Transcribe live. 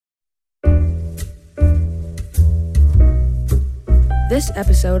This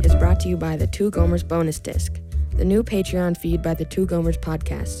episode is brought to you by the Two Gomers Bonus Disc, the new Patreon feed by the Two Gomers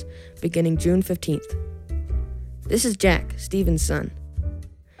podcasts, beginning June 15th. This is Jack, Steven's son.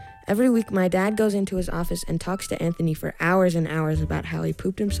 Every week, my dad goes into his office and talks to Anthony for hours and hours about how he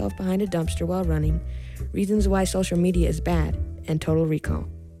pooped himself behind a dumpster while running, reasons why social media is bad, and Total Recall.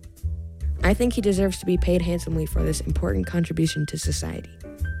 I think he deserves to be paid handsomely for this important contribution to society.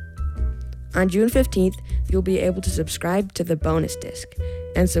 On June 15th, you'll be able to subscribe to the bonus disc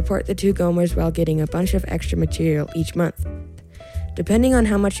and support the Two Gomers while getting a bunch of extra material each month. Depending on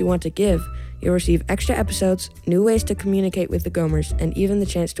how much you want to give, you'll receive extra episodes, new ways to communicate with the Gomers, and even the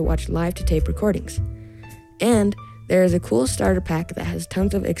chance to watch live-to-tape recordings. And there is a cool starter pack that has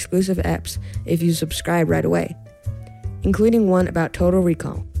tons of exclusive eps if you subscribe right away, including one about Total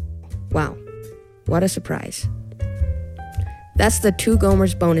Recall. Wow, what a surprise. That's the Two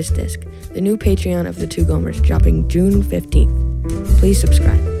Gomers bonus disc, the new Patreon of the Two Gomers, dropping June 15th. Please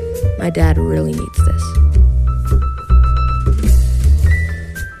subscribe. My dad really needs this.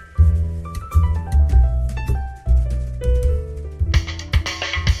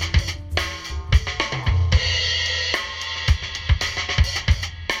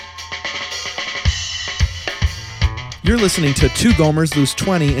 You're listening to Two Gomers Lose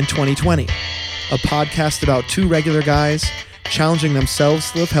 20 in 2020, a podcast about two regular guys challenging themselves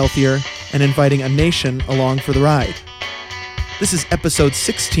to live healthier and inviting a nation along for the ride. This is episode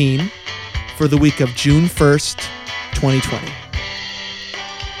 16 for the week of June 1st, 2020.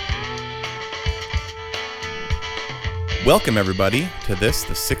 Welcome, everybody, to the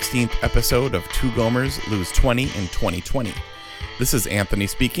 16th episode of Two Gomers Lose 20 in 2020. This is Anthony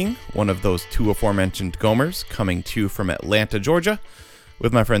speaking, one of those two aforementioned Gomers, coming to you from Atlanta, Georgia,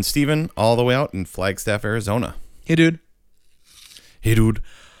 with my friend Steven, all the way out in Flagstaff, Arizona. Hey, dude. Hey, dude.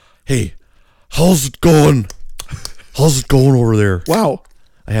 Hey, how's it going? How's it going over there? Wow.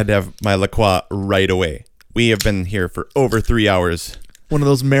 I had to have my La Croix right away. We have been here for over 3 hours. One of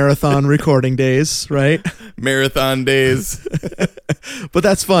those marathon recording days, right? Marathon days. But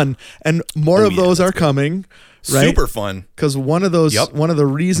that's fun. And more of those are coming. Right? Super fun. Because one of the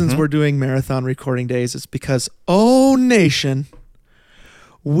reasons we're doing marathon recording days is because, oh nation,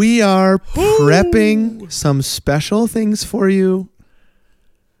 we are prepping some special things for you.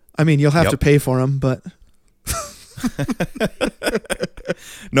 I mean, you'll have to pay for them, but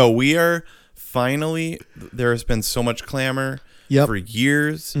no, we are finally. There has been so much clamor for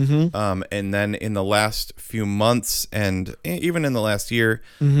years, and then in the last few months, and even in the last year,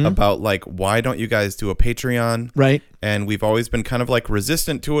 about like, why don't you guys do a Patreon? Right. And we've always been kind of like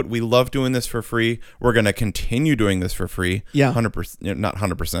resistant to it. We love doing this for free. We're gonna continue doing this for free. Yeah, 100%, not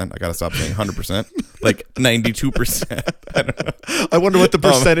 100%. I gotta stop saying 100%. Like 92%. I don't know. I wonder what the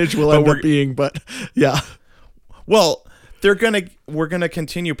percentage will end up being, but yeah. Well, we're gonna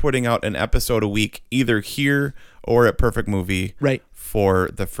continue putting out an episode a week, either here or at Perfect Movie, right, for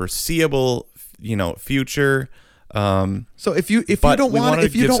the foreseeable, future. So if you don't want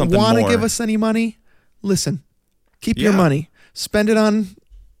to give us any money, listen, keep your money, spend it on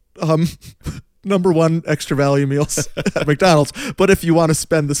number one extra value meals at McDonald's. But if you want to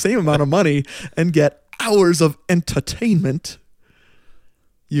spend the same amount of money and get hours of entertainment,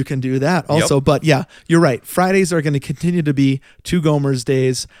 you can do that also. But yeah, you're right. Fridays are going to continue to be Two Gomers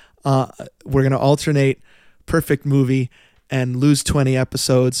days. We're going to alternate Perfect Movie and Lose 20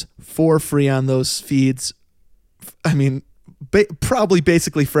 episodes for free on those feeds. I mean, probably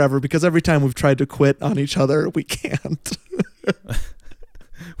basically forever, because every time we've tried to quit on each other, we can't.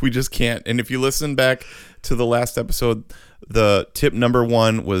 We just can't. And if you listen back to the last episode, the tip number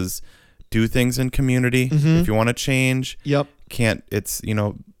one was do things in community. If you want to change,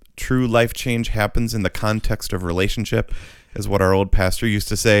 true life change happens in the context of relationship, is what our old pastor used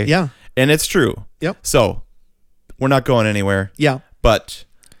to say. Yeah. And it's true. Yep. So we're not going anywhere. Yeah. But,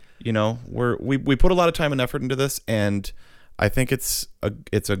 we put a lot of time and effort into this, and I think it's a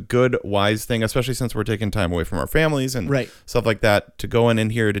good, wise thing, especially since we're taking time away from our families and stuff like that, to go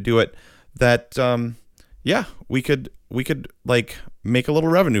in here to do it. That, we could like make a little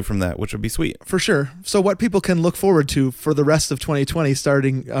revenue from that, which would be sweet. For sure. So what people can look forward to for the rest of 2020,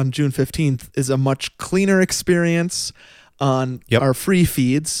 starting on June 15th, is a much cleaner experience on our free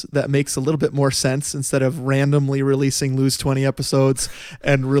feeds that makes a little bit more sense, instead of randomly releasing Lose 20 episodes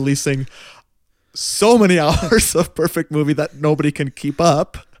and releasing so many hours of Perfect Movie that nobody can keep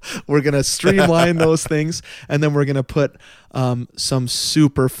up. We're going to streamline those things, and then we're going to put some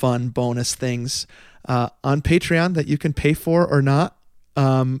super fun bonus things on Patreon that you can pay for or not,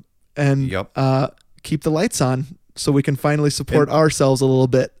 and keep the lights on so we can finally support ourselves a little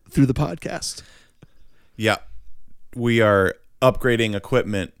bit through the podcast. Yeah. We are upgrading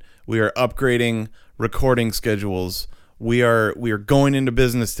equipment. We are upgrading recording schedules. We are going into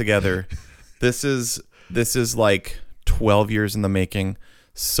business together. This is like 12 years in the making.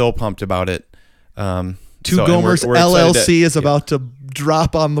 So pumped about it. Two Gomers we're LLC is about to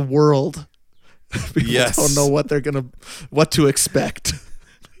drop on the world. People don't know what to expect.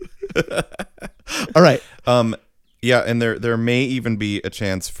 All right. Yeah, and there may even be a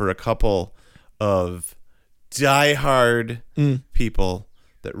chance for a couple of diehard people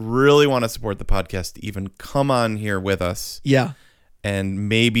that really want to support the podcast to even come on here with us. Yeah. And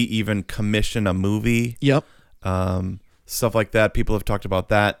maybe even commission a movie. Yep. Stuff like that. People have talked about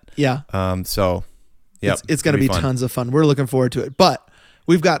that. Yeah. So, yeah, it's going to be tons of fun. We're looking forward to it. But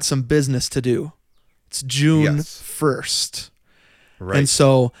we've got some business to do. It's June 1st. Right. And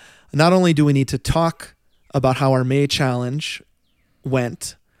so not only do we need to talk about how our May challenge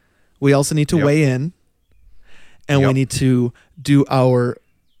went, we also need to weigh in, and we need to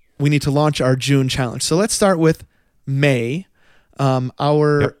launch our June challenge. So let's start with May.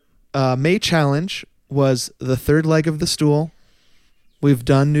 Our May challenge was the third leg of the stool. We've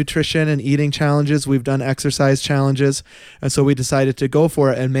done nutrition and eating challenges. We've done exercise challenges. And so we decided to go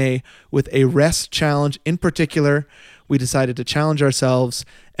for it in May with a rest challenge. In particular, we decided to challenge ourselves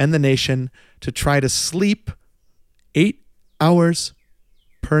and the nation to try to sleep 8 hours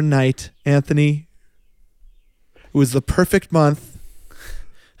per night. Anthony, it was the perfect month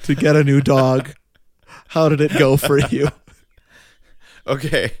to get a new dog. How did it go for you?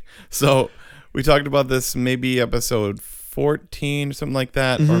 Okay, so we talked about this maybe episode 14, something like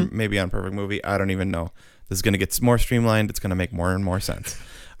that, or maybe on Perfect Movie. I don't even know. This is going to get more streamlined. It's going to make more and more sense.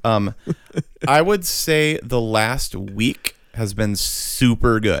 I would say the last week has been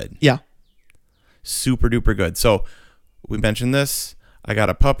super good. Yeah. Super duper good. So we mentioned this. I got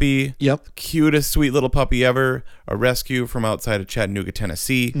a puppy. Yep. Cutest, sweet little puppy ever. A rescue from outside of Chattanooga,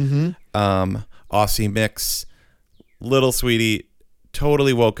 Tennessee. Aussie mix. Little sweetie.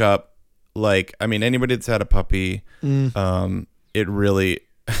 Totally woke up. Like, I mean, anybody that's had a puppy, it really,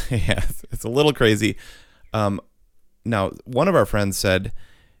 it's a little crazy. Now, one of our friends said,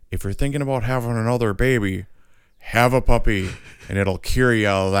 if you're thinking about having another baby, have a puppy, and it'll cure you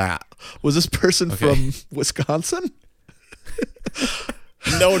of that. Was this person from Wisconsin?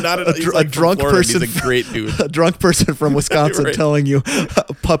 No, not a drunk person. He's a great dude. A drunk person from Wisconsin right. telling you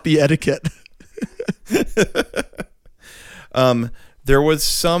puppy etiquette. There was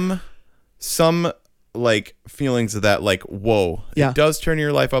some like feelings of that, like, whoa, it does turn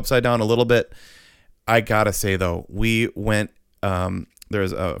your life upside down a little bit. I gotta say though, we went,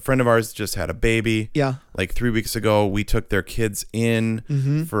 there's a friend of ours just had a baby. Yeah. Like 3 weeks ago, we took their kids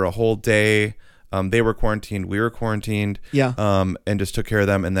in for a whole day. They were quarantined. We were quarantined. Yeah. And just took care of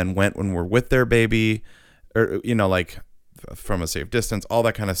them, and then went when we're with their baby, or, like from a safe distance, all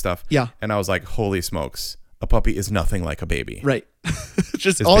that kind of stuff. Yeah. And I was like, holy smokes, a puppy is nothing like a baby. Right.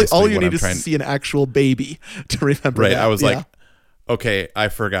 Just all you need is to see an actual baby to remember. Right. That. I was like, okay, I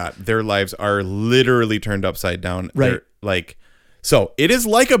forgot. Their lives are literally turned upside down. Right. They're like, so it is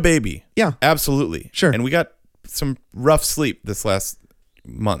like a baby. Yeah. Absolutely. Sure. And we got some rough sleep this last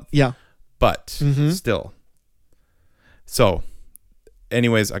month. Yeah. But still. So,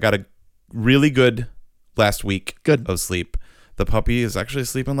 anyways, I got a really good last week of sleep. The puppy is actually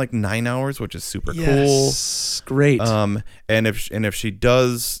sleeping like 9 hours, which is super cool. Great. And if she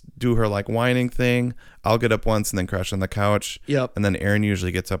does do her like whining thing, I'll get up once and then crash on the couch. Yep. And then Erin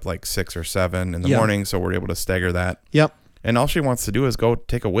usually gets up like 6 or 7 in the morning, so we're able to stagger that. Yep. And all she wants to do is go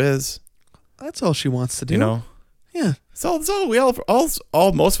take a whiz. That's all she wants to do. You know? Yeah. So we all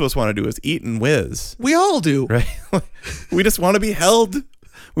most of us want to do is eat and whiz. We all do. Right? We just want to be held.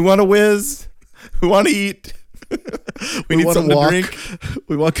 We want to whiz. We want to eat. we need something to drink.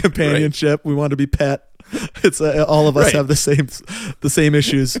 We want companionship. Right. We want to be pet. It's all of us have the same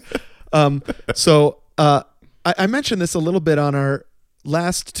issues. So I mentioned this a little bit on our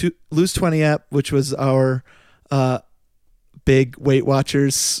last Lose 20 app, which was our big Weight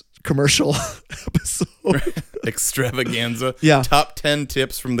Watchers commercial episode. Extravaganza. Yeah. Top 10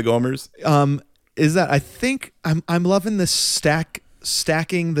 tips from the Gomers. Is that I think I'm loving this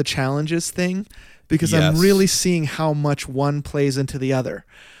stacking the challenges thing, because I'm really seeing how much one plays into the other.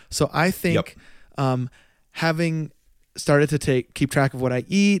 So I think having started to keep track of what I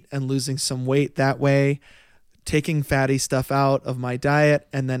eat and losing some weight that way, taking fatty stuff out of my diet,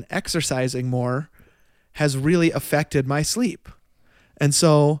 and then exercising more has really affected my sleep. And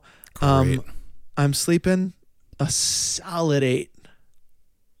so I'm sleeping a solid 8.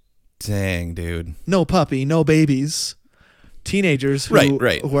 Dang, dude. No puppy, no babies. Teenagers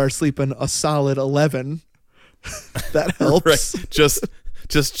who are sleeping a solid 11. That helps. Right.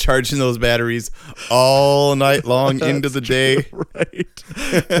 Just charging those batteries all night long into the day. Right.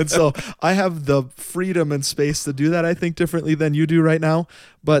 And so I have the freedom and space to do that, I think, differently than you do right now.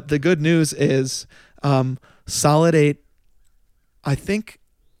 But the good news is solid 8, I think,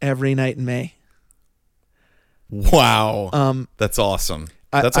 every night in May. Wow. That's awesome.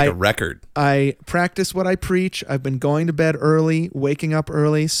 That's like a record. I practice what I preach. I've been going to bed early, waking up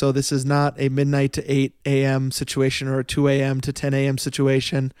early. So this is not a midnight to 8 a.m. situation or a 2 a.m. to 10 a.m.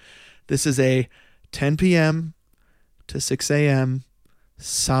 situation. This is a 10 p.m. to 6 a.m.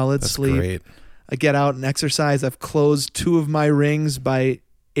 solid That's sleep. Great. I get out and exercise. I've closed 2 of my rings by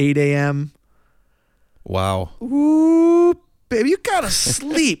 8 a.m. Wow. Ooh, baby, you got to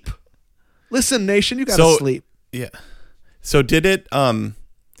sleep. Listen, nation, you got to sleep. Yeah. So did it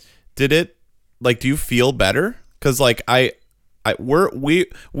like, do you feel better? Cause like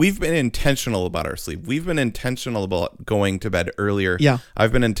we've been intentional about our sleep. We've been intentional about going to bed earlier. Yeah.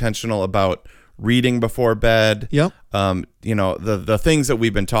 I've been intentional about reading before bed. Yep. You know, the things that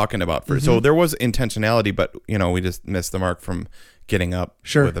we've been talking about for, so there was intentionality, but you know, we just missed the mark from getting up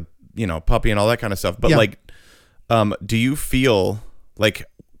with a, you know, puppy and all that kind of stuff. But like, do you feel like,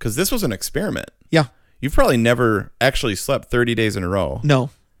 cause this was an experiment. Yeah. You've probably never actually slept 30 days in a row. No.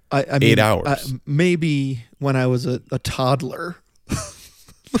 I mean, 8 hours. Maybe when I was a toddler.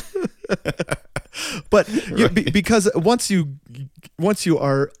 But because once you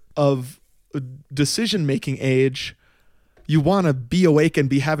are of decision-making age, you want to be awake and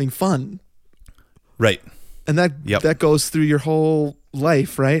be having fun. Right. And that goes through your whole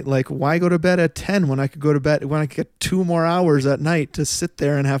life, right? Like, why go to bed at 10 when I could go to bed, when I could get 2 more hours at night to sit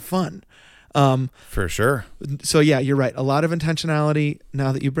there and have fun? For sure. So yeah, you're right. A lot of intentionality.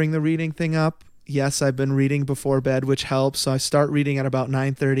 Now that you bring the reading thing up, yes, I've been reading before bed, which helps. So I start reading at about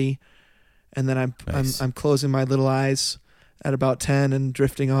 9:30, and then I'm closing my little eyes at about 10 and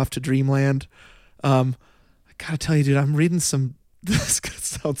drifting off to dreamland. I gotta tell you, dude, I'm reading some. This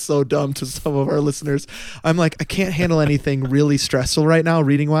sounds so dumb to some of our listeners. I'm like, I can't handle anything really stressful right now,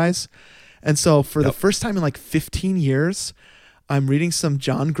 reading wise, and so for the first time in like 15 years, I'm reading some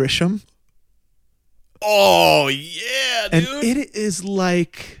John Grisham. Oh yeah, dude! And it is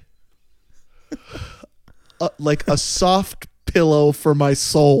like a soft pillow for my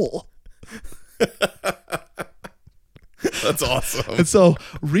soul. That's awesome. And so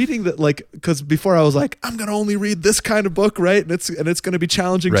reading that, like, because before I was like, I'm gonna only read this kind of book, right? And it's gonna be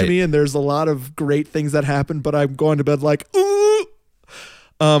challenging to me. And there's a lot of great things that happen, but I'm going to bed like, ooh.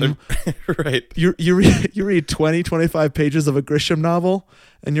 Right. You read 20, 25 pages of a Grisham novel,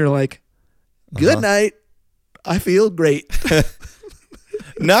 and you're like, good night. I feel great.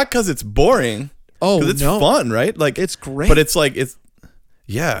 Not because it's boring. Oh, because it's fun, right? Like, it's great. But it's like it's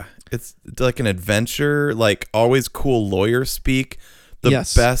like an adventure. Like, always cool lawyer speak. The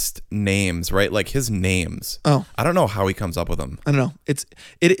best names, right? Like his names. Oh, I don't know how he comes up with them. I don't know.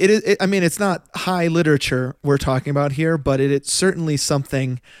 It. I mean, it's not high literature we're talking about here, but it's certainly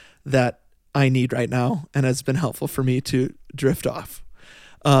something that I need right now, and has been helpful for me to drift off.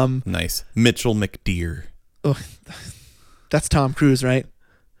 Nice. Mitchell McDeere. Oh, that's Tom Cruise, right?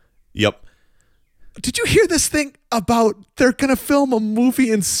 Yep. Did you hear this thing about they're going to film a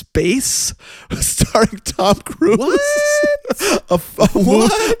movie in space starring Tom Cruise?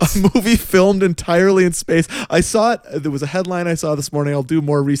 What? A movie filmed entirely in space. I saw it. There was a headline I saw this morning. I'll do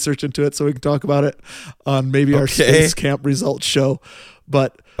more research into it so we can talk about it on maybe our Space Camp Results show.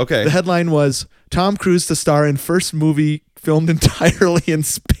 But the headline was, Tom Cruise to star in first movie filmed entirely in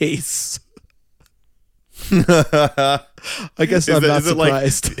space. I guess I'm not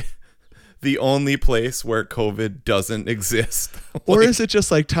surprised. Like the only place where COVID doesn't exist? Or is it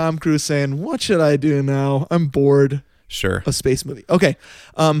just like Tom Cruise saying, what should I do now? I'm bored. Sure. A space movie. Okay.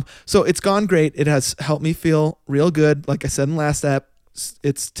 So it's gone great. It has helped me feel real good. Like I said in last app,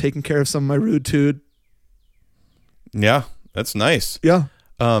 it's taken care of some of my rude tude. Yeah, that's nice. Yeah.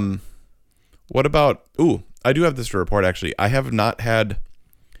 What about, I do have this to report actually. I have not had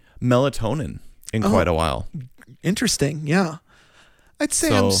melatonin in quite a while. Interesting. Yeah. I'd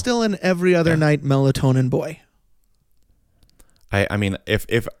say I'm still an every other night melatonin boy. I mean,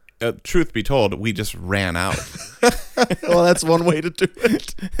 if truth be told, we just ran out. Well, that's one way to do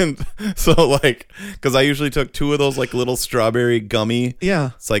it. And so, like, because I usually took 2 of those, like, little strawberry gummy.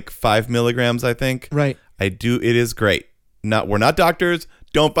 Yeah. It's like 5 milligrams, I think. Right. I do. It is great. We're not doctors.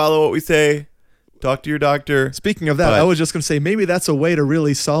 Don't follow what we say. Talk to your doctor. Speaking of that, I was just going to say, maybe that's a way to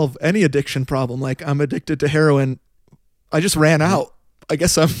really solve any addiction problem. Like, I'm addicted to heroin. I just ran out. I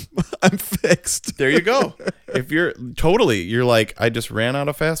guess I'm fixed. There you go. If you're like, I just ran out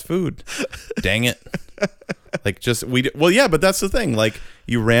of fast food. Dang it. Like but that's the thing. Like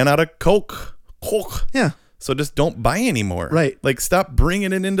you ran out of Coke. Yeah. So just don't buy anymore. Right. Like stop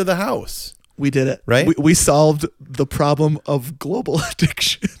bringing it into the house. We did it. Right. We solved the problem of global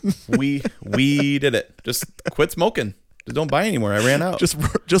addiction. we did it. Just quit smoking. Just don't buy anymore. I ran out.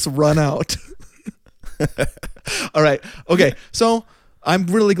 Just run out. All right. Okay. So I'm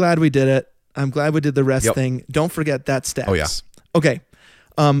really glad we did it. I'm glad we did the rest thing. Don't forget that stats. Oh yeah. Okay.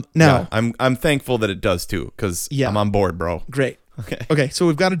 Now I'm thankful that it does too, because I'm on board, bro. Great. Okay. So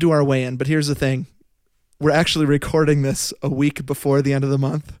we've got to do our weigh-in, but here's the thing: we're actually recording this a week before the end of the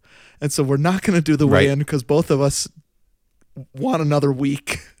month, and so we're not going to do the weigh-in because both of us want another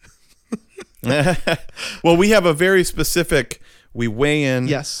week. Well, we have a very specific. We weigh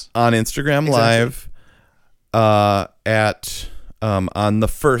in on Instagram Live at on the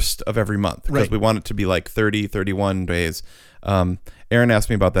 1st of every month, because we want it to be like 30, 31 days. Erin asked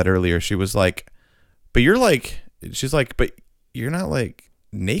me about that earlier. She was like, but you're not like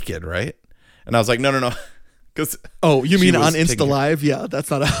naked, right? And I was like, no. Cause you mean on Insta Live? Yeah, that's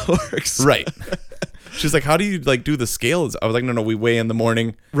not how it works. Right. She's like, how do you like do the scales? I was like, no, we weigh in the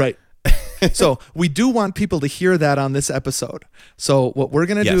morning. Right. So we do want people to hear that on this episode. So what we're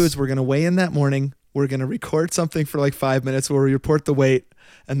going to do is we're going to weigh in that morning. We're going to record something for like 5 minutes where we report the weight,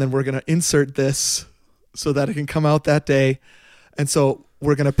 and then we're going to insert this so that it can come out that day. And so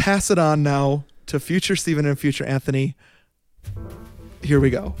we're going to pass it on now to future Stephen and future Anthony. Here we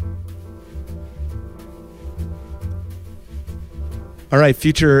go. All right,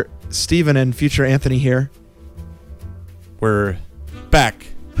 future Stephen and future Anthony here. We're back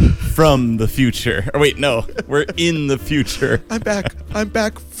from the future. Or wait, no, we're in the future. I'm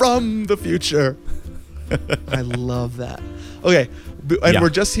back from the future. I love that. Okay, and we're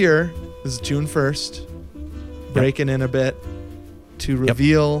just here. This is June 1st. Breaking in a bit to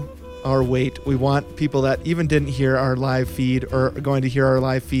reveal our weight. We want people that even didn't hear our live feed or are going to hear our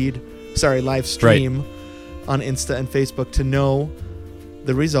live stream on Insta and Facebook to know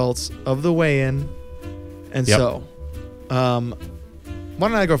the results of the weigh-in. And so, why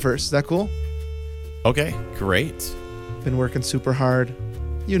don't I go first? Is that cool? Okay, great. Been working super hard.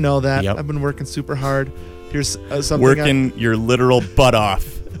 You know that. I've been working super hard. Here's something. Working your literal butt off.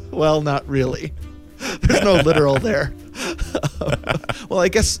 Well, not really. There's no literal there. Well, I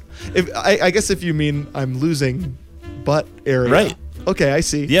guess if you mean I'm losing butt area. Right. Okay, I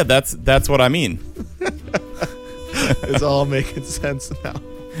see. Yeah, that's what I mean. It's all making sense now.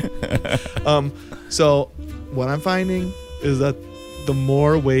 So what I'm finding is that the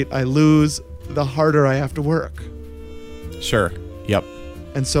more weight I lose, the harder I have to work. Sure. Yep.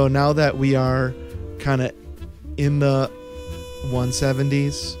 And so now that we are kind of in the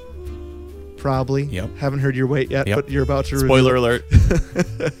 170s, probably. Yep. Haven't heard your weight yet, but you're about to. Spoiler alert.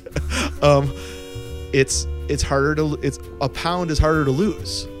 It's harder to. It's a pound is harder to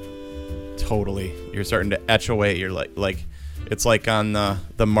lose. Totally. You're starting to etch away. You're like it's like on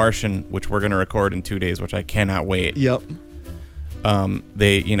the Martian, which we're gonna record in 2 days, which I cannot wait. Yep.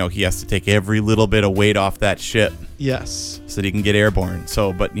 He has to take every little bit of weight off that ship. Yes. So that he can get airborne.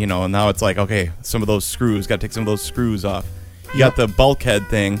 So, but now it's like, okay, some of those screws, got to take some of those screws off. You got the bulkhead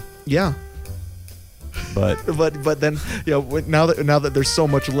thing. Yeah. But then now that there's so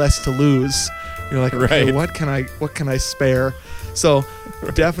much less to lose, you're like, okay, what can I spare? So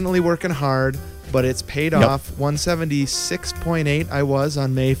definitely working hard, but it's paid off. 176.8 I was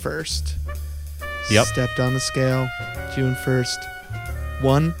on May 1st. Yep. Stepped on the scale June 1st.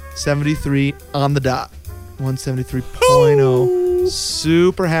 173 on the dot. 173.0.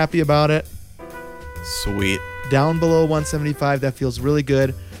 Super happy about it. Sweet. Down below 175. That feels really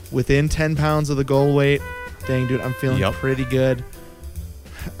good. Within 10 pounds of the goal weight. Dang, dude, I'm feeling pretty good.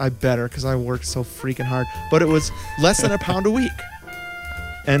 I better, because I worked so freaking hard. But it was less than a pound a week.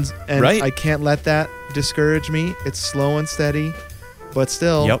 And I can't let that discourage me. It's slow and steady. But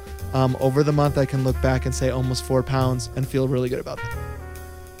still, over the month, I can look back and say almost 4 pounds and feel really good about that.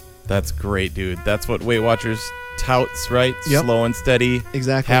 That's great, dude. That's what Weight Watchers touts, right? Yep. Slow and steady.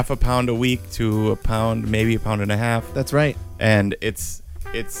 Exactly. Half a pound a week to a pound, maybe a pound and a half. That's right. And it's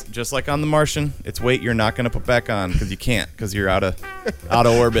just like on the Martian. It's weight you're not going to put back on because you can't, because you're out of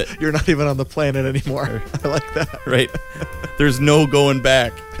orbit. You're not even on the planet anymore. I like that. Right. There's no going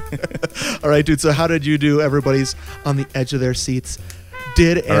back. All right, dude. So how did you do? Everybody's on the edge of their seats.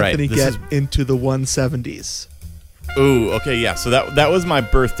 Did Anthony get into the 170s? Ooh, okay, yeah. So that was my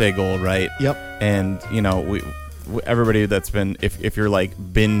birthday goal, right? Yep. And we everybody that's been, if you're like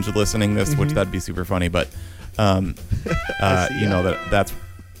binge listening this, which that'd be super funny, but that's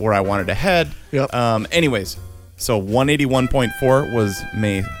where I wanted to head. Yep. Anyways, So 181.4 was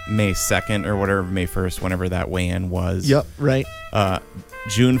May 2nd or whatever, May 1st, whenever that weigh-in was. Yep, right.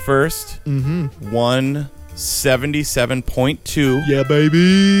 June 1st, 177.2. Yeah,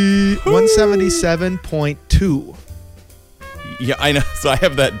 baby. 177.2. Yeah, I know. So I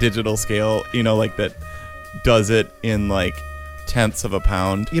have that digital scale, like that does it in like tenths of a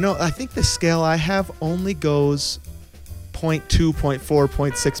pound. I think the scale I have only goes 0.2, 0.4,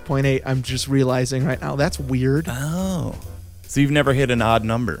 0.6, 0.8. I'm just realizing right now. That's weird. Oh. So you've never hit an odd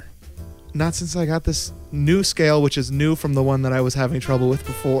number? Not since I got this new scale, which is new from the one that I was having trouble with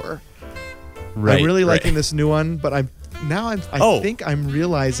before. Right. I'm really liking this new one, but I think I'm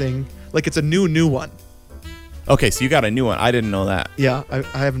realizing like it's a new one. Okay, so you got a new one. I didn't know that. Yeah, I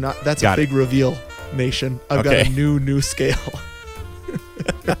have not. That's a big reveal, nation. I've got a new scale.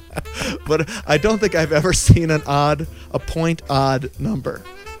 But I don't think I've ever seen a point odd number.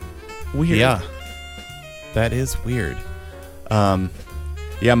 Weird. Yeah, that is weird.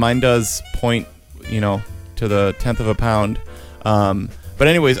 Yeah, mine does point, to the tenth of a pound. But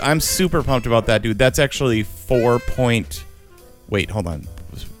anyways, I'm super pumped about that, dude. That's actually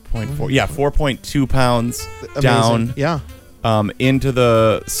 4.2 pounds. Amazing. Down. Yeah.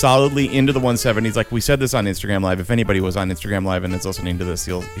 Solidly into the 170s. Like we said this on Instagram Live. If anybody was on Instagram Live and is listening to this,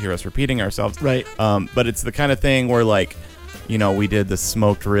 you'll hear us repeating ourselves. Right. But it's the kind of thing where like, we did the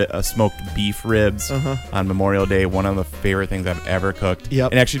smoked beef ribs on Memorial Day. One of the favorite things I've ever cooked.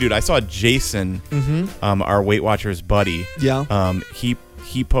 Yep. And actually, dude, I saw Jason, our Weight Watchers buddy. Yeah.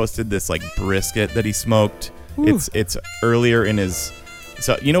 He posted this like brisket that he smoked. Ooh. It's earlier in his.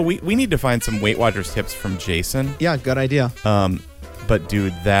 So we need to find some Weight Watchers tips from Jason. Yeah, good idea. But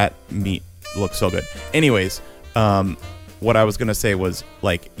dude, that meat looks so good. Anyways, what I was gonna say was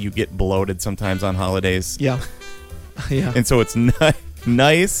like you get bloated sometimes on holidays. Yeah. Yeah. And so it's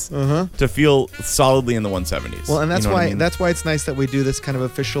nice to feel solidly in the 170s. Well, and that's why that's why it's nice that we do this kind of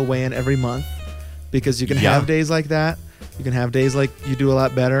official weigh-in every month, because you can have days like that. You can have days like you do a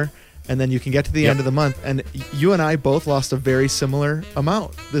lot better, and then you can get to the end of the month. And you and I both lost a very similar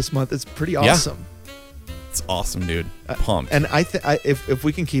amount this month. It's pretty awesome. Yeah. It's awesome, dude. Pumped. And if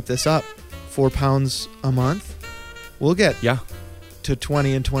we can keep this up, 4 pounds a month, we'll get to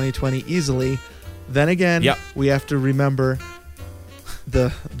 20 in 2020 easily. Then again, we have to remember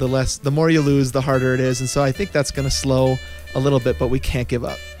the more you lose, the harder it is. And so I think that's going to slow a little bit, but we can't give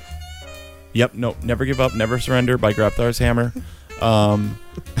up. Yep. No, never give up, never surrender by Grapthar's hammer. And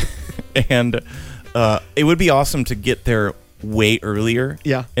it would be awesome to get there way earlier.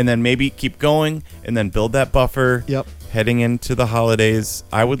 Yeah. And then maybe keep going and then build that buffer. Yep. Heading into the holidays.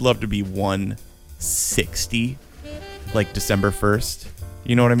 I would love to be 160 like December 1st.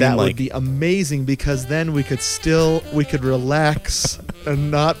 You know what I mean? That would be amazing, because then we could relax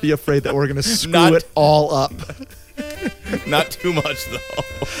and not be afraid that we're going to screw it all up. Not too much, though.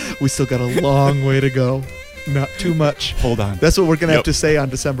 We still got a long way to go. Not too much. Hold on. That's what we're going to have to say on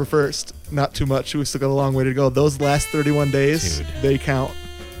December 1st. Not too much. We still got a long way to go. Those last 31 days, they count.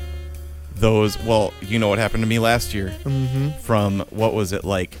 Well, you know what happened to me last year? Mm-hmm. From, what was it,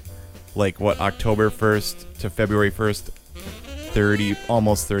 like October 1st to February 1st?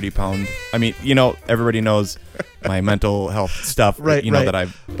 Almost 30 pound. I mean, everybody knows my mental health stuff. Right, know that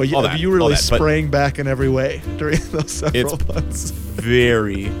I've. But you really sprang back in every way during those several months.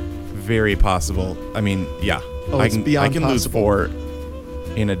 Very, very possible. I mean, yeah. I can lose 4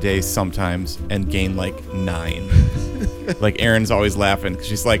 in a day sometimes and gain like 9. Like Erin's always laughing because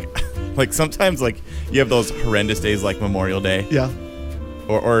she's like sometimes like you have those horrendous days like Memorial Day. Yeah.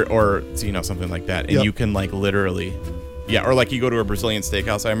 Or something like that, and you can like literally. Yeah, or like you go to a Brazilian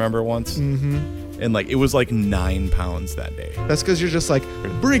steakhouse, I remember once, and like it was like 9 pounds that day. That's because you're just like,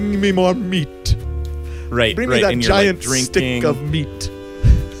 bring me more meat. Right, bring me that and giant stick of meat.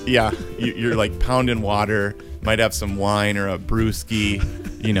 Yeah, you're like pounding water, might have some wine or a brewski,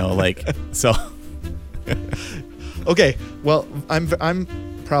 so. Okay, well, I'm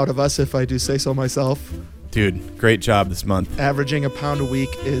proud of us if I do say so myself. Dude, great job this month. Averaging a pound a week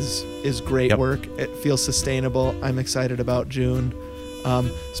is great work. It feels sustainable. I'm excited about June.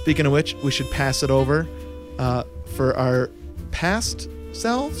 Speaking of which, we should pass it over for our past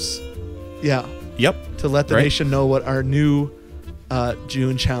selves. Yeah. Yep. To let the nation know what our new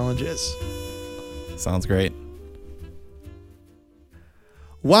June challenge is. Sounds great.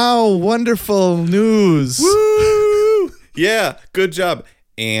 Wow, wonderful news. Woo! Yeah, good job,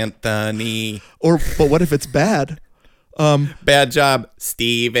 Anthony. But what if it's bad? Bad job,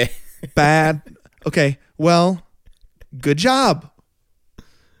 Steve. Bad. Okay. Well, good job,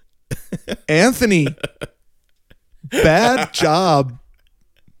 Anthony. Bad job,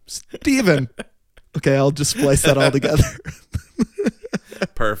 Steven. Okay, I'll just splice that all together.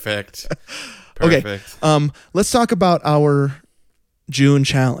 Perfect. Okay. Let's talk about our June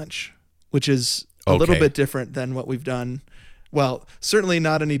challenge, which is a little bit different than what we've done. Well, certainly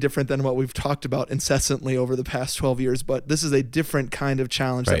not any different than what we've talked about incessantly over the past 12 years, but this is a different kind of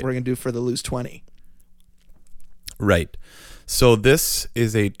challenge that we're going to do for the Lose 20. Right. So this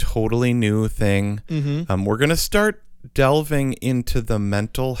is a totally new thing. Mm-hmm. We're going to start delving into the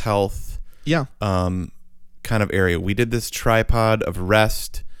mental health kind of area. We did this tripod of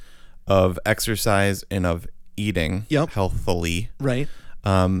rest, of exercise, and of eating healthily. Right.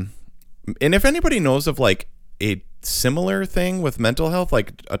 And if anybody knows of like a similar thing with mental health,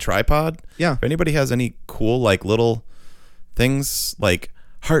 like a tripod, if anybody has any cool like little things like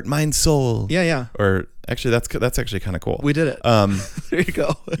heart, mind, soul, or actually that's actually kind of cool. We did it. There you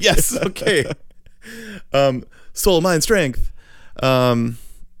go. Yes. Okay. Soul, mind, strength.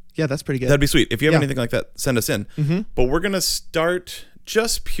 Yeah, that's pretty good. That'd be sweet. If you have anything like that, send us in. Mm-hmm. But we're gonna start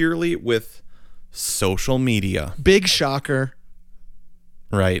just purely with social media. Big shocker.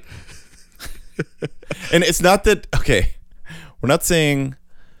 Right. And it's not that, we're not saying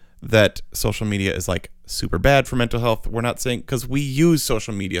that social media is like super bad for mental health. We're not saying, because we use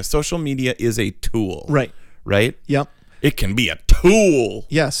social media. Social media is a tool. Right. Right? Yep. It can be a tool.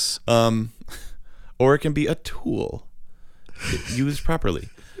 Yes. Or it can be a tool used properly.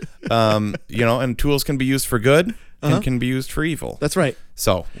 And tools can be used for good and can be used for evil. That's right.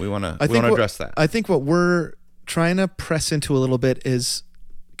 So we want to address that. I think what we're trying to press into a little bit is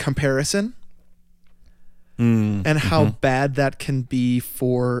comparison and how bad that can be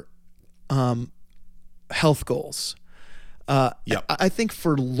for health goals. I think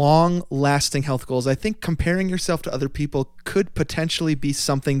for long-lasting health goals, I think comparing yourself to other people could potentially be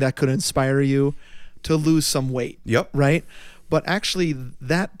something that could inspire you to lose some weight. Yep. Right? But actually,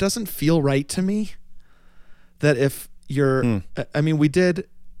 that doesn't feel right to me. That if you're,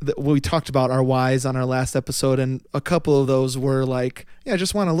 we talked about our whys on our last episode, and a couple of those were like, I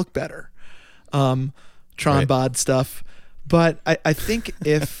just want to look better. Tronbod stuff. But I think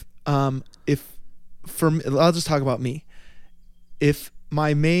if for me, I'll just talk about me. If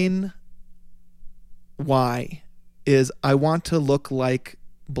my main why is I want to look like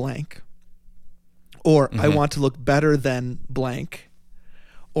blank, or I want to look better than blank,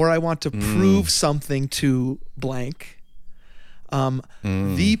 or I want to prove something to blank,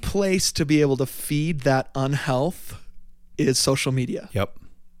 the place to be able to feed that unhealth is social media. Yep.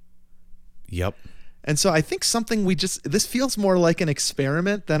 And so I think this feels more like an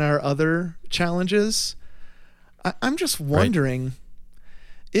experiment than our other challenges. I'm just wondering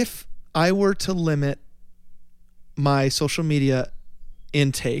if I were to limit my social media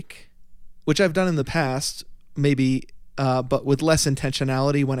intake, which I've done in the past, maybe, but with less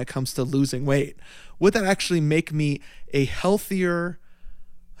intentionality when it comes to losing weight, would that actually make me a healthier,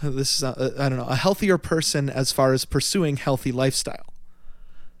 a healthier person as far as pursuing healthy lifestyle?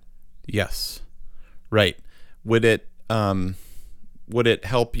 Yes. Right. Would it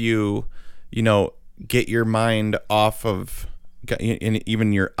help you, get your mind off of, and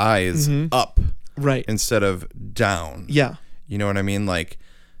even your eyes up, right, instead of down? Yeah. You know what I mean? Like,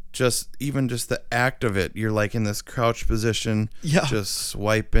 just the act of it, you're like in this crouch position, just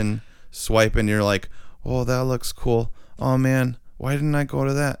swiping. You're like, oh, that looks cool. Oh man, why didn't I go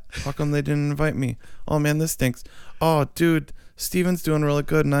to that? How come they didn't invite me? Oh man, this stinks. Oh dude, Steven's doing really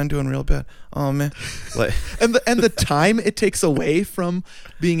good and I'm doing real bad. Oh man. Like, and the time it takes away from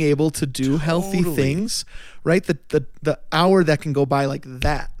being able to do healthy things, right? The hour that can go by like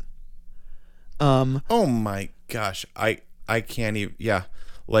that. Oh my gosh. I can't even,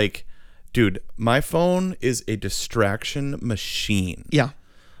 like, dude, my phone is a distraction machine. Yeah.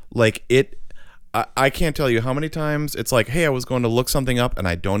 Like I can't tell you how many times it's like, hey, I was going to look something up and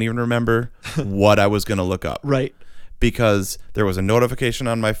I don't even remember what I was going to look up. Right. Because there was a notification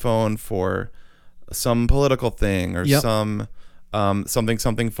on my phone for some political thing or some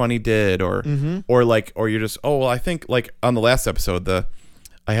something funny did or you're just, I think like on the last episode,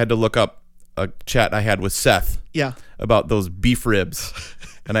 I had to look up a chat I had with Seth about those beef ribs.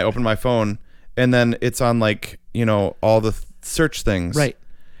 And I opened my phone and then it's on like, all the search things. Right.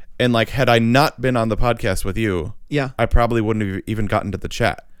 And like, had I not been on the podcast with you, I probably wouldn't have even gotten to the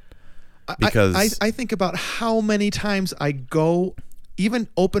chat. Because I think about how many times I go, even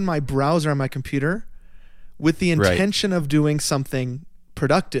open my browser on my computer with the intention of doing something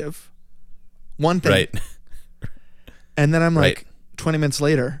productive, one thing. Right. And then I'm like, 20 minutes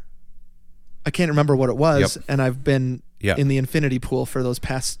later, I can't remember what it was. And I've been in the infinity pool for those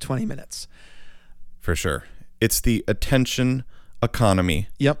past 20 minutes. For sure. It's the attention economy.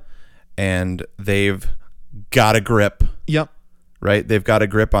 Yep. and they've got a grip. Yep. Right? They've got a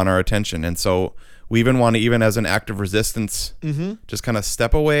grip on our attention. And so we even want to, even as an act of resistance, just kind of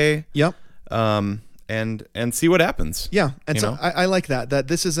step away. Yep. And see what happens. Yeah. And so I like that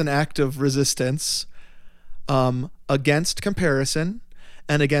this is an act of resistance against comparison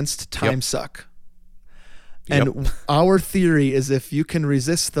and against time suck. And our theory is if you can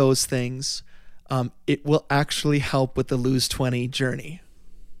resist those things, it will actually help with the Lose 20 journey.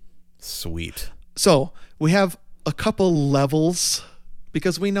 Sweet. So we have a couple levels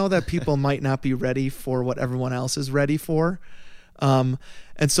because we know that people might not be ready for what everyone else is ready for. And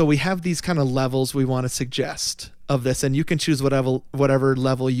so we have these kind of levels we want to suggest of this, and you can choose whatever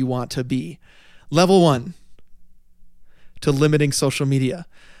level you want to be. Level 1, to limiting social media,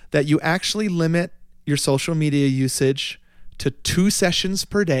 that you actually limit your social media usage to 2 sessions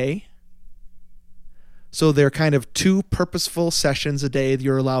per day. So they're kind of 2 purposeful sessions a day that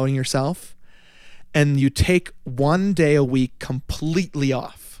you're allowing yourself. And you take 1 day a week completely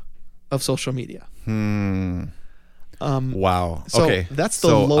off of social media. Wow. So okay. That's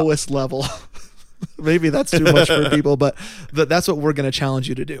the lowest level. Maybe that's too much for people, but that's what we're going to challenge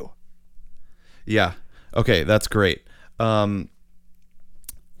you to do. Yeah. Okay. That's great.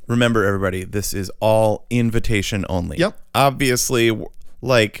 Remember, everybody, this is all invitation only. Yep. Obviously,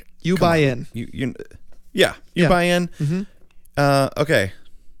 like you buy in. You buy in. Mm-hmm. Okay.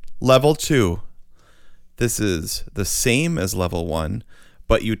 Level 2. This is the same as level 1,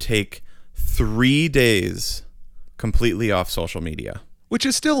 but you take 3 days completely off social media, which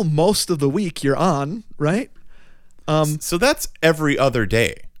is still most of the week you're on, right? So that's every other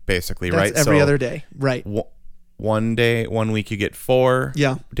day, basically, right? Every other day, right? 1 day, 1 week, you get 4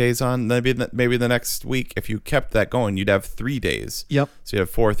 days on. Maybe the next week, if you kept that going, you'd have 3 days. Yep. So you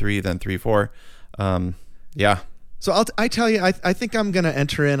have 4, 3, then 3, 4. Yeah. So I tell you, I think I'm gonna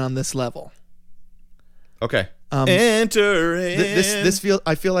enter in on this level. Okay. Enter in.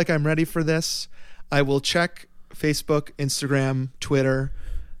 I feel like I'm ready for this. I will check Facebook, Instagram, Twitter,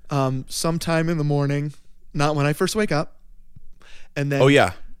 sometime in the morning, not when I first wake up, and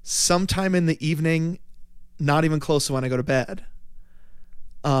then sometime in the evening, not even close to when I go to bed.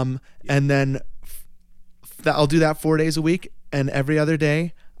 And then I'll do that 4 days a week, and every other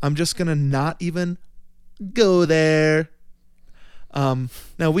day I'm just gonna not even go there.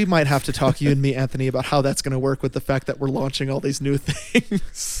 Now we might have to talk, you and me, Anthony, about how that's going to work with the fact that we're launching all these new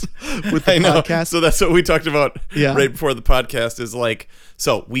things with the podcast. So that's what we talked about right before the podcast is like,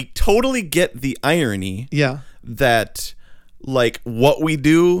 so we totally get the irony that like what we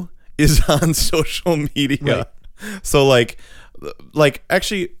do is on social media. Right. So like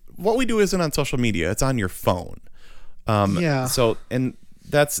actually what we do isn't on social media. It's on your phone. So, and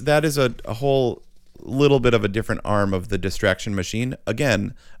that is a whole little bit of a different arm of the distraction machine.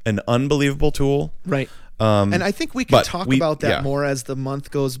 Again, an unbelievable tool. Right. And I think we can talk about that more as the month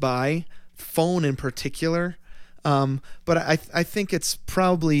goes by, phone in particular. But I think it's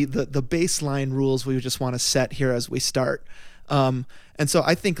probably the baseline rules we just want to set here as we start. And so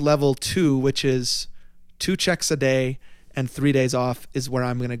I think level 2, which is 2 checks a day and 3 days off, is where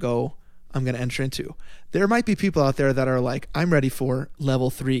I'm going to enter into. There might be people out there that are like, I'm ready for level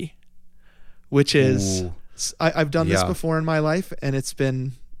 3. Which is, I've done this before in my life, and it's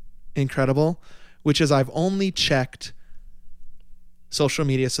been incredible, which is I've only checked social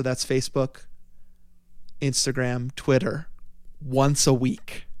media, so that's Facebook, Instagram, Twitter, once a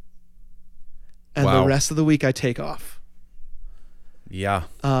week. And the rest of the week I take off. Yeah.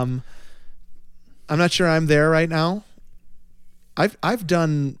 I'm not sure I'm there right now. I've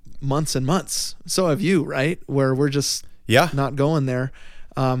done months and months. So have you, right? Where we're just not going there.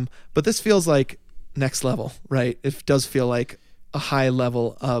 But this feels like next level, right? It does feel like a high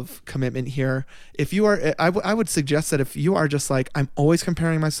level of commitment here. If you are, I would suggest that if you are just like, I'm always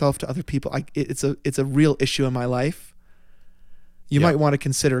comparing myself to other people, it's a real issue in my life. You might want to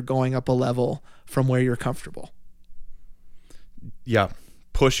consider going up a level from where you're comfortable. Yeah.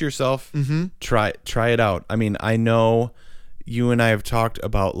 Push yourself. Mm-hmm. Try it out. I mean, I know you and I have talked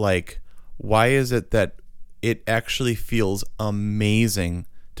about like, why is it that it actually feels amazing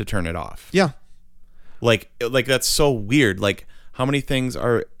to turn it off? Yeah. Like that's so weird. Like how many things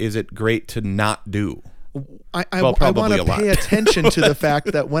is it great to not do? I want to pay attention to the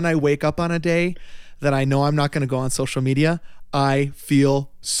fact that when I wake up on a day that I know I'm not going to go on social media, I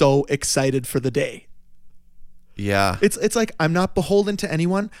feel so excited for the day. Yeah. It's like I'm not beholden to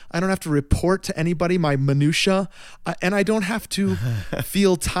anyone. I don't have to report to anybody my minutia, and I don't have to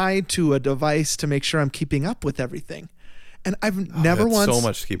feel tied to a device to make sure I'm keeping up with everything. And I've never once, so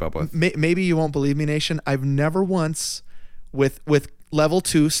much to keep up with. Maybe you won't believe me, Nation. I've never once with level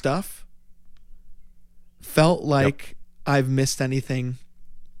 2 stuff, felt like I've missed anything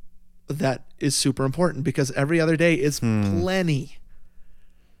that is super important, because every other day is plenty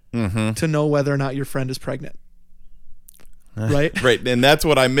to know whether or not your friend is pregnant. Right? Right. And that's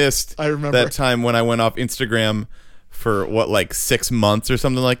what I missed. I remember that time when I went off Instagram for like 6 months or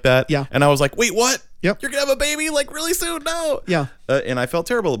something like that. Yeah. And I was like, wait, what? Yep. You're going to have a baby like really soon? No. Yeah. And I felt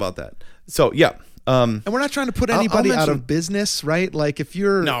terrible about that. So, yeah. And we're not trying to put anybody out of business, right? Like if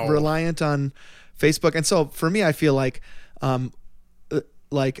you're reliant on Facebook. And so for me, I feel like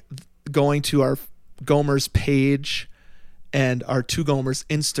going to our Gomers page and our Two Gomers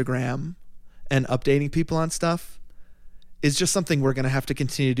Instagram and updating people on stuff is just something we're going to have to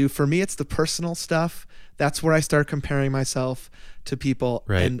continue to do. For me, it's the personal stuff. That's where I start comparing myself to people,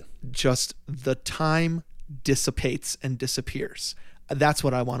 and just the time dissipates and disappears. That's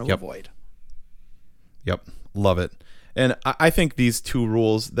what I want to avoid. Yep. Love it. And I think these two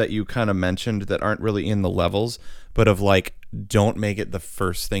rules that you kind of mentioned that aren't really in the levels, but of like, don't make it the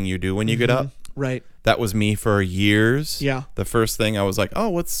first thing you do when you get up. Right. That was me for years. Yeah. The first thing I was like, oh,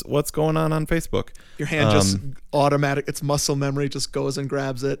 what's going on Facebook? Your hand just automatic. It's muscle memory. Just goes and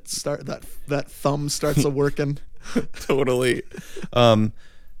grabs it. That thumb starts working. Totally.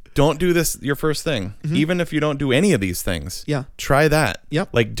 Don't do this your first thing. Even if you don't do any of these things. Yeah. Try that. Yep.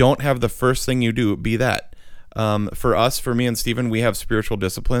 Like, don't have the first thing you do be that. For me and Stephen, we have spiritual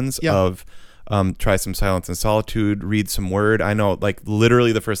disciplines of try some silence and solitude, read some word. I know, like,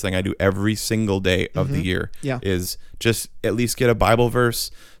 literally the first thing I do every single day of the year is just at least get a Bible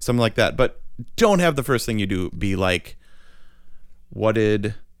verse, something like that. But don't have the first thing you do be like, what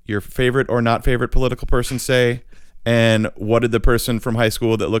did your favorite or not favorite political person say? And what did the person from high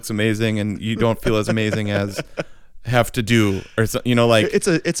school that looks amazing and you don't feel as amazing as have to do? Or, you know, like, it's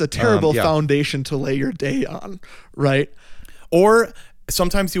a terrible foundation to lay your day on, right? Or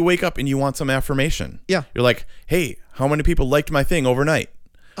sometimes you wake up and you want some affirmation. Yeah. You're like, hey, how many people liked my thing overnight?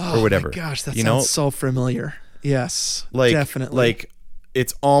 Or whatever. Oh my gosh, that sounds so familiar. Yes, like, definitely. Like,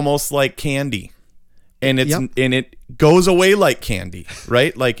 it's almost like candy. And and it goes away like candy,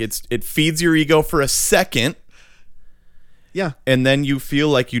 right? Like it feeds your ego for a second. Yeah. And then you feel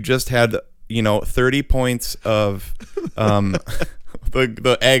like you just had, 30 points of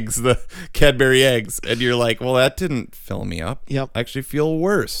the eggs, the Cadbury eggs, and you're like, well, that didn't fill me up. Yep. I actually feel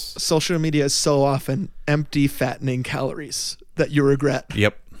worse. Social media is so often empty, fattening calories that you regret.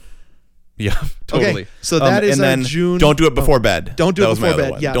 Yep. Yeah, totally. Okay, so that is and then June. Don't do it before bed. Don't do it before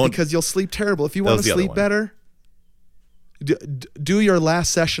bed. One. Yeah, because you'll sleep terrible. If you want to sleep better, do your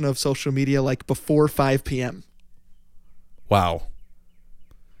last session of social media like before 5 p.m. Wow.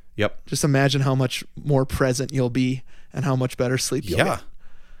 Yep. Just imagine how much more present you'll be and how much better sleep you'll get.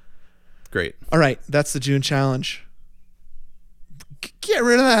 Great. All right, that's the June challenge. Get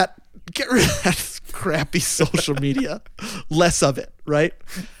rid of that. Get rid of that crappy social media. Less of it, right?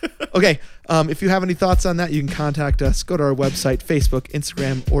 Okay. If you have any thoughts on that, you can contact us. Go to our website, Facebook,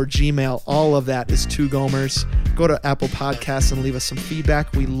 Instagram, or Gmail. All of that is Two Gomers. Go to Apple Podcasts and leave us some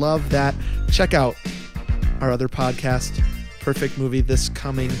feedback. We love that. Check out our other podcast, Perfect Movie, this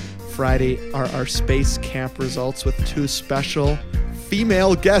coming Friday are our space camp results with 2 special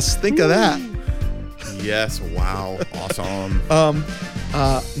female guests. Think of that. Yes. Wow. Awesome.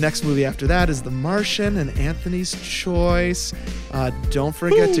 Next movie after that is The Martian and Anthony's Choice. Don't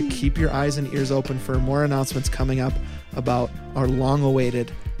forget to keep your eyes and ears open for more announcements coming up about our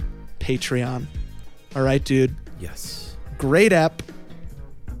long-awaited Patreon. All right, dude. Yes. Great app.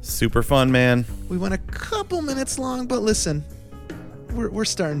 Super fun, man. We went a couple minutes long, but listen, we're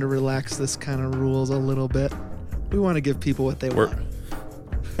starting to relax this kind of rules a little bit. We want to give people what they want.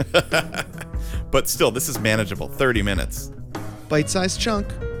 But still, this is manageable. 30 minutes. Bite-sized chunk.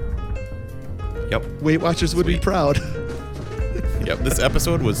 Yep. Weight Watchers would be proud. Yep. This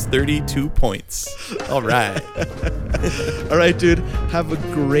episode was 32 points. All right. All right, dude. Have a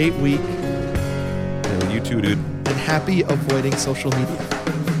great week. And you too, dude. And happy avoiding social media.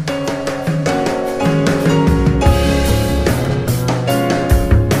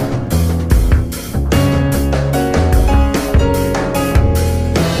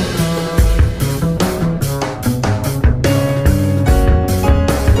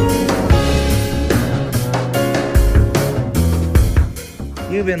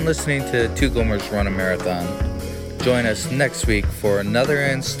 You've been listening to Two Gomers Run a Marathon. Join us next week for another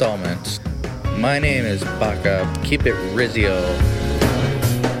installment. My name is Baka. Keep it Rizio.